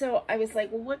so I was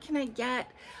like, well, what can I get?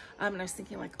 And I was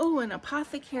thinking like, oh, an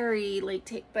apothecary like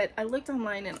tape, but I looked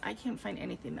online and I can't find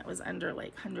anything that was under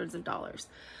like hundreds of dollars,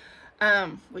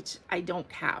 which I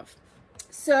don't have.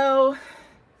 So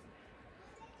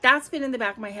that's been in the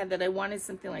back of my head, that I wanted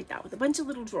something like that with a bunch of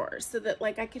little drawers, so that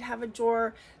like I could have a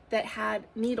drawer that had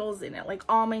needles in it, like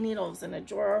all my needles in a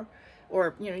drawer,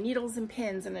 or, you know, needles and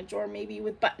pins in a drawer, maybe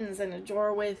with buttons, and a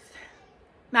drawer with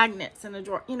magnets in a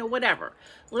drawer, you know, whatever.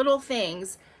 Little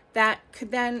things that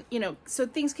could then, you know, so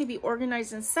things could be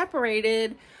organized and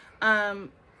separated.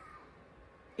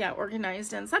 Yeah,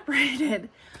 organized and separated.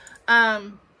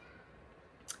 And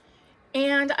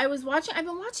I've been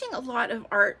watching a lot of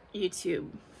art YouTube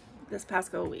this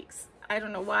past couple weeks. I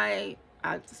don't know why.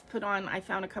 I just I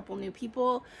found a couple new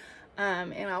people,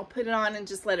 and I'll put it on and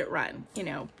just let it run, you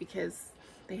know, because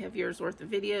they have years worth of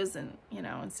videos, and, you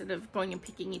know, instead of going and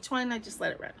picking each one, I just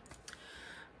let it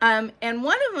run. And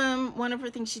one of her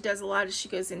things she does a lot is she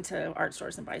goes into art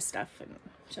stores and buys stuff and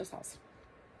shows hauls.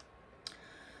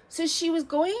 So she was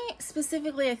going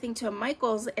specifically, I think, to a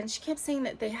Michael's, and she kept saying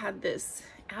that they had this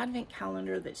advent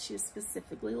calendar that she was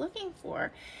specifically looking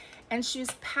for. And she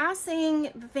was passing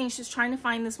the thing, she was trying to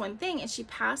find this one thing, and she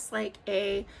passed like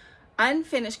a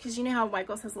unfinished, because you know how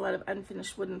Michael's has a lot of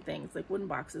unfinished wooden things, like wooden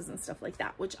boxes and stuff like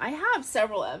that, which I have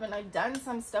several of, and I've done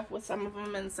some stuff with some of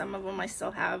them, and some of them I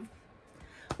still have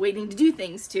waiting to do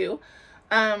things to.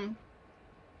 And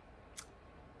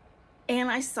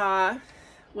I saw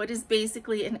what is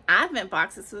basically an advent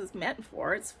box. This was meant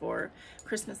for, it's for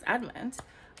Christmas Advent,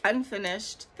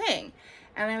 unfinished thing.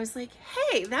 And I was like,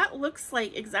 hey, that looks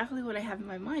like exactly what I have in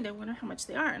my mind. I wonder how much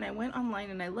they are. And I went online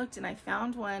and I looked, and I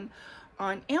found one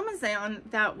on Amazon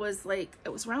that was like,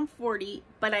 it was around $40,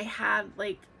 but I had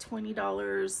like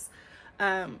 $20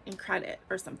 in credit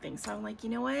or something. So I'm like, you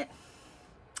know what?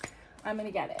 I'm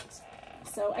gonna get it.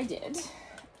 So I did.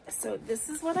 So this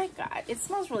is what I got. It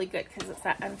smells really good because it's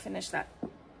that unfinished, that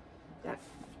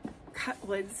cut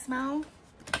wood smell.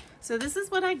 So this is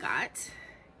what I got.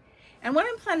 And what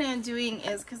I'm planning on doing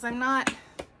is, because I'm not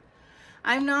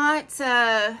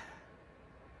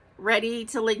ready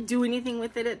to like do anything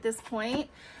with it at this point.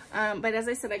 But as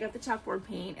I said, I got the chalkboard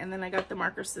paint, and then I got the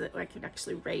marker so that I could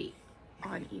actually write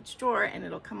on each drawer and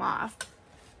it'll come off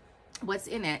what's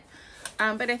in it.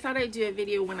 But I thought I'd do a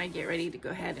video when I get ready to go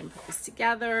ahead and put this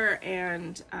together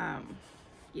and,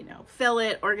 you know, fill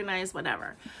it, organize,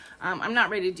 whatever. I'm not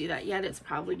ready to do that yet. It's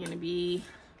probably going to be,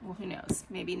 well, who knows,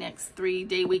 maybe next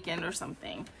 3-day weekend or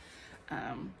something.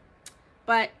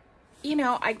 But, you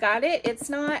know, I got it. It's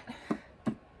not,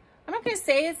 I'm not going to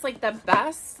say it's like the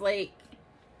best, like,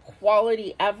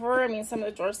 quality ever. I mean, some of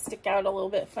the drawers stick out a little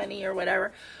bit funny or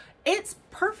whatever. It's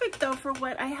perfect though for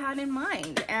what I had in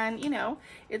mind. And, you know,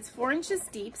 it's 4 inches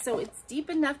deep, so it's deep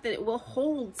enough that it will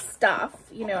hold stuff,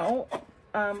 you know.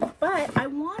 But I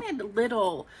wanted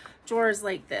little drawers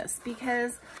like this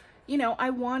because, you know,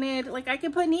 I wanted, like, I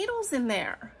could put needles in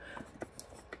there.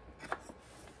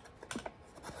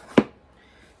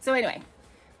 So anyway,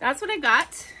 that's what I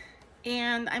got,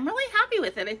 and I'm really happy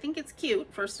with it. I think it's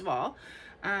cute, first of all,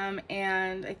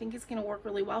 and I think it's going to work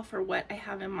really well for what I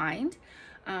have in mind.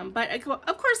 But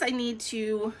of course I need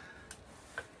to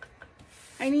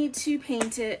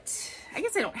paint it. I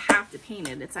guess I don't have to paint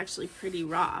it. It's actually pretty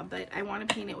raw, but I want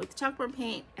to paint it with chalkboard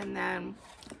paint, and then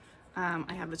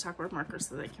I have the chalkboard marker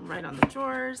so that I can write on the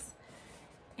drawers,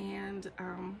 and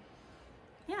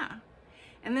yeah,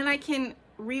 and then I can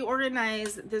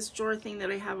reorganize this drawer thing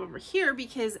that I have over here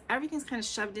because everything's kind of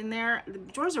shoved in there. The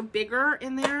drawers are bigger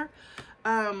in there,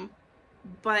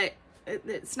 but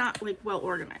it's not like well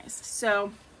organized.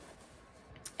 So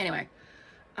anyway,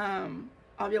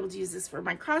 I'll be able to use this for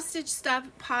my cross stitch stuff,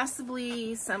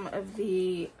 possibly some of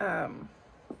the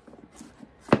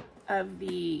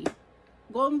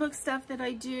golden book stuff that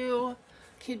I do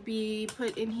could be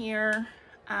put in here.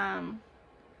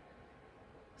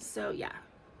 So yeah,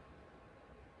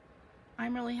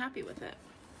 I'm really happy with it.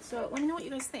 So let me know what you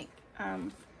guys think.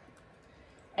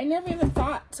 I never even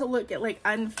thought to look at like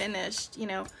unfinished, you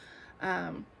know,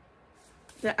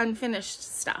 the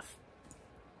unfinished stuff,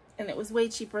 and it was way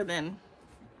cheaper than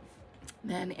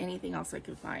anything else I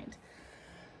could find.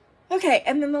 Okay,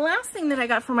 and then the last thing that I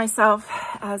got for myself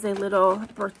as a little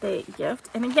birthday gift,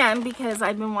 and again, because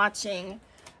I've been watching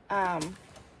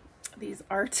these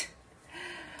artist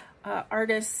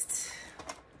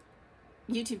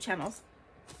YouTube channels,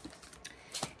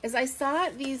 is I saw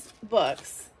these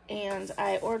books, and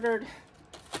I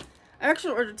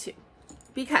actually ordered 2,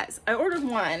 because I ordered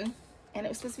one and it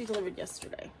was supposed to be delivered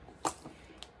yesterday,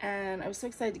 and I was so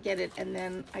excited to get it, and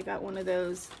then I got one of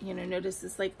those, you know,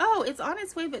 notices like, oh, it's on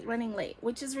its way but running late,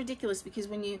 which is ridiculous because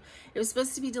it was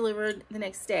supposed to be delivered the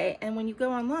next day, and when you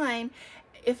go online,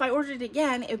 if I ordered it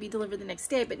again, it would be delivered the next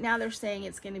day, but now they're saying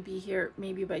it's going to be here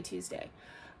maybe by Tuesday,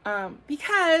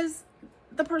 because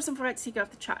the person forgot to take it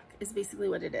off the truck is basically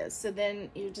what it is. So then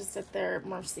you're just at their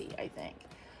mercy, I think.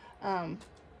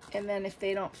 And then if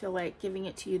they don't feel like giving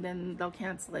it to you, then they'll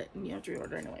cancel it and you have to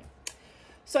reorder anyway.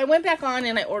 So I went back on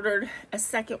and I ordered a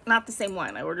second, not the same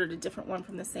one. I ordered a different one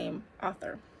from the same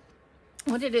author.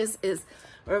 What it is a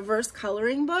reverse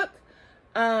coloring book.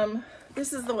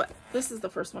 This is the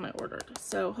first one I ordered.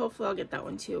 So hopefully I'll get that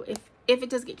one too. If it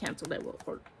does get canceled, I will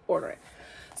order it.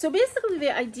 So basically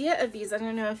the idea of these, I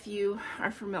don't know if you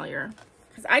are familiar,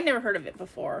 because I never heard of it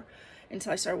before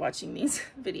until I started watching these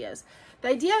videos. The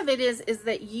idea of it is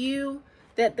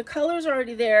that the colors are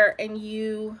already there and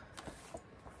you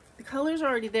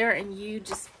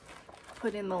just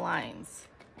put in the lines.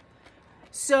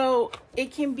 So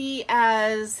it can be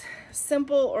as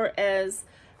simple or as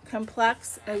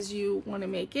complex as you want to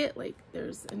make it. Like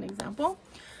there's an example.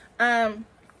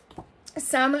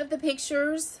 Some of the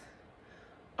pictures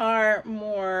are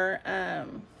more,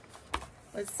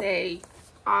 let's say,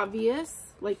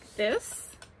 obvious, like this.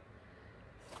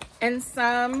 And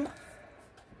some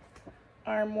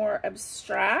are more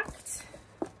abstract.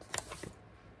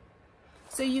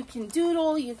 So you can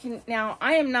doodle, now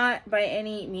I am not by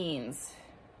any means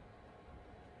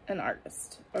an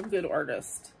artist, a good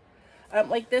artist.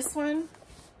 Like this one,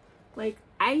 like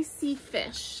I see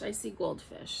fish, I see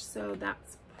goldfish. So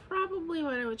that's probably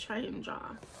what I would try and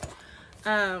draw.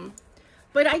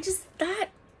 But I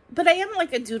am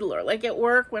like a doodler, like at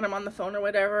work when I'm on the phone or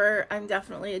whatever, I'm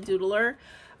definitely a doodler.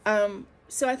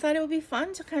 So I thought it would be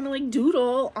fun to kind of like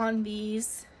doodle on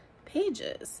these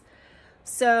pages.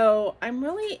 So I'm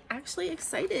really actually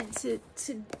excited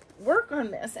to work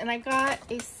on this. And I got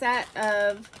a set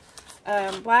of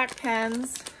black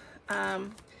pens.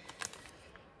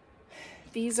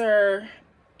 These are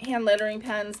hand lettering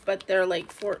pens, but they're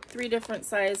like three different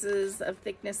sizes of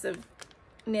thickness of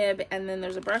nib. And then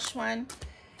there's a brush one.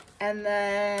 And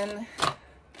then,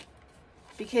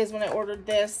 because when I ordered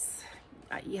this,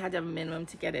 you had to have a minimum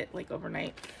to get it like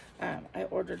overnight. I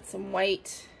ordered some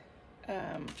white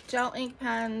gel ink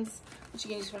pens, which you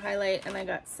can use for highlight, and I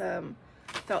got some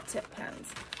felt tip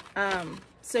pens.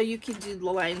 So you could do the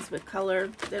lines with color.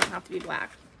 They don't have to be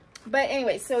black. But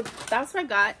anyway, so that's what I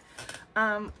got.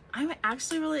 I'm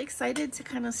actually really excited to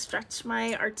kind of stretch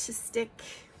my artistic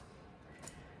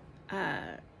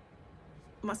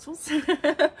muscles.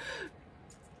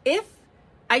 If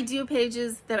I do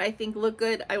pages that I think look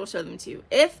good, I will show them to you.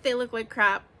 If they look like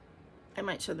crap, I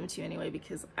might show them to you anyway,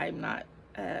 because I'm not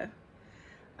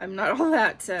all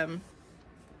that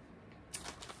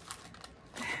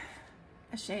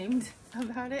ashamed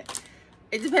about it.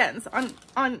 It depends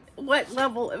on what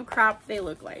level of crap they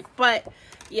look like. But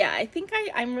yeah, I think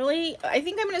I'm going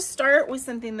to start with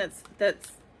something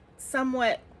that's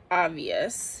somewhat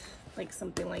obvious, like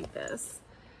something like this,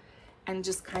 and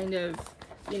just kind of,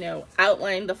 you know,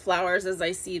 outline the flowers as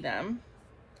I see them,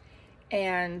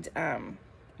 and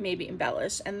maybe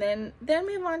embellish, and then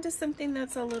move on to something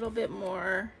that's a little bit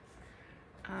more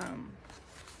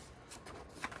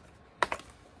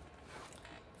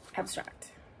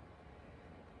abstract.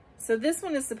 So this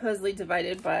one is supposedly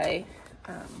divided by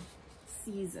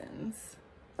seasons,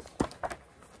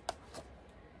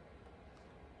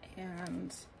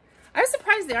 and I was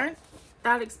surprised they aren't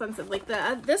that expensive. Like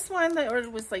this one that I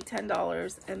ordered was like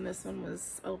 $10, and this one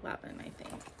was $11, I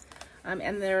think.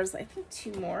 And there's, I think,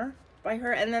 2 more by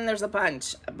her, and then there's a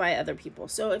bunch by other people.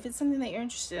 So if it's something that you're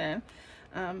interested in,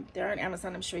 they're on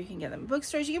Amazon. I'm sure you can get them in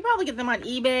bookstores. You can probably get them on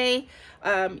eBay,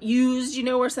 used, you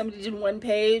know, where somebody did one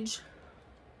page.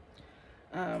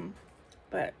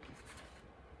 But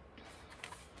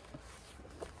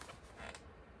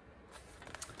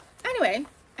anyway,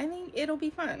 I think it'll be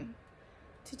fun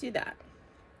to do that.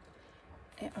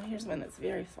 And, oh, here's one that's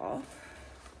very fall.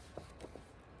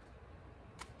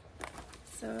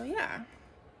 So yeah.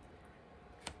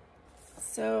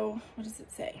 So what does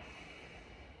it say?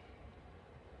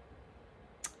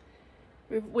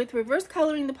 With reverse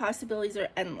coloring, the possibilities are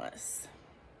endless.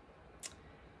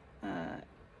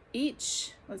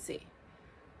 Let's see.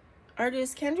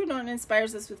 Artist Kendra Norton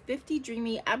inspires us with 50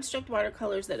 dreamy, abstract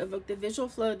watercolors that evoke the visual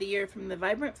flow of the year, from the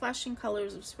vibrant flashing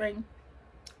colors of spring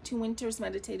to winter's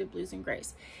meditative blues and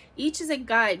grays. Each is a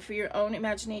guide for your own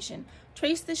imagination.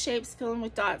 Trace the shapes, fill in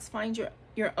with dots, find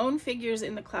your own figures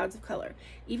in the clouds of color.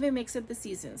 Even mix up the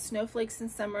seasons, snowflakes in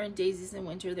summer and daisies in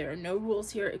winter. There are no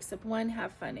rules here except one: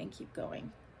 have fun and keep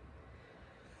going.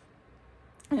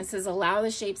 And it says, allow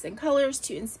the shapes and colors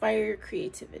to inspire your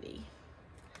creativity.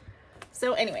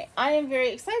 So anyway, I am very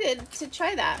excited to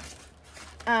try that.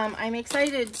 I'm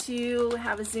excited to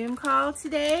have a Zoom call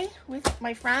today with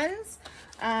my friends.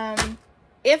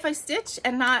 If I stitch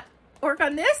and not work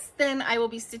on this, then I will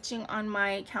be stitching on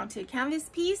my counted canvas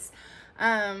piece.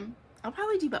 I'll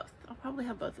probably do both. I'll probably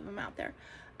have both of them out there.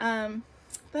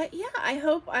 But yeah, I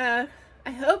hope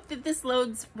I hope that this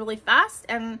loads really fast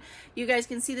and you guys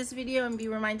can see this video and be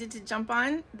reminded to jump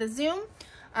on the Zoom.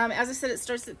 As I said, it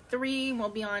starts at 3. We'll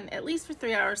be on at least for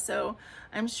 3 hours, so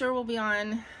I'm sure we'll be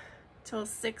on till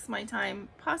 6 my time,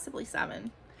 possibly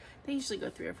 7. They usually go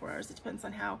 3 or 4 hours. It depends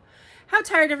on how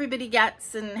tired everybody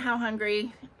gets and how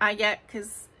hungry I get,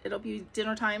 because it'll be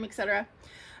dinner time, etc.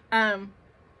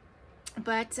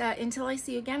 But until I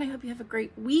see you again, I hope you have a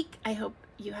great week. I hope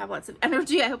you have lots of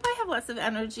energy. I hope I have lots of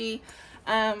energy.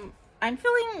 I'm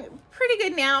feeling pretty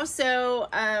good now, so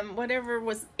whatever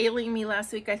was ailing me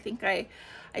last week, I think I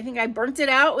burnt it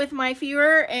out with my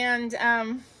fever, and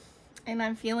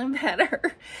I'm feeling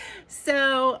better.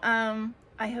 So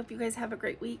I hope you guys have a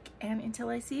great week, and until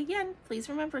I see you again, please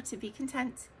remember to be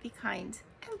content, be kind,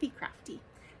 and be crafty.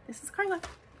 This is Karla.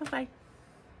 Bye-bye.